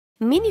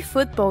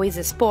Mini-football is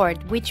a sport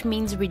which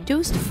means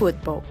reduced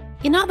football.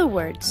 In other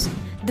words,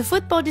 the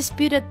football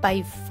disputed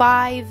by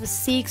 5,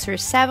 6 or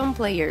 7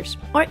 players,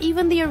 or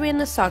even the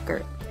arena soccer,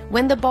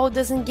 when the ball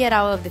doesn't get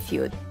out of the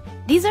field.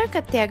 These are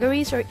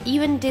categories or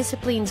even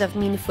disciplines of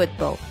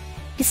mini-football.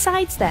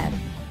 Besides that,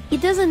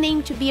 it doesn't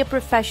aim to be a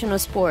professional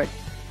sport,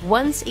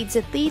 once its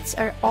athletes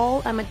are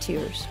all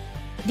amateurs.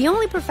 The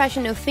only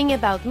professional thing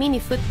about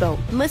mini-football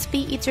must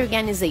be its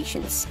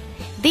organizations.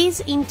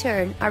 These, in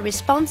turn, are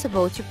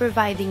responsible to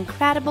provide the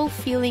incredible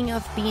feeling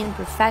of being a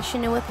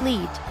professional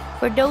athlete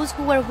for those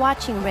who are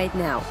watching right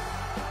now.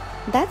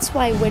 That's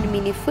why World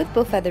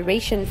Mini-Football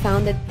Federation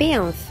founded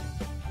PENF.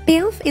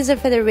 PENF is a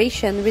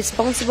federation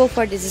responsible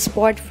for this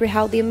sport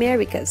throughout the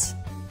Americas.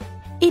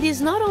 It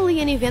is not only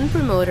an event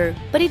promoter,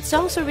 but it's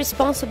also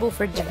responsible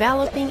for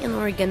developing and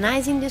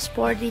organizing the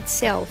sport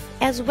itself,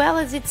 as well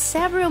as its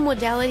several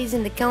modalities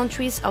in the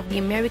countries of the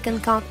American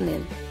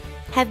continent.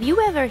 Have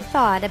you ever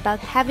thought about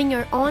having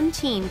your own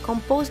team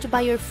composed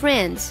by your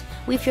friends,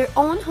 with your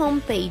own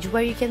homepage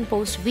where you can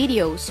post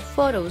videos,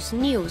 photos,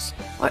 news,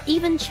 or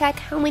even check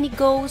how many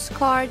goals,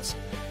 cards,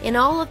 and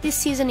all of this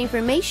season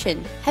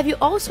information? Have you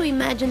also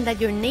imagined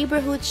that your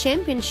neighborhood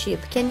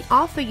championship can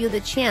offer you the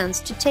chance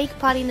to take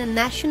part in a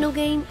national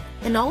game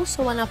and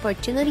also an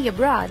opportunity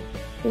abroad?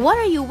 What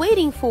are you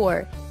waiting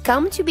for?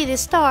 Come to be the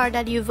star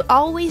that you've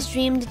always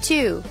dreamed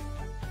to!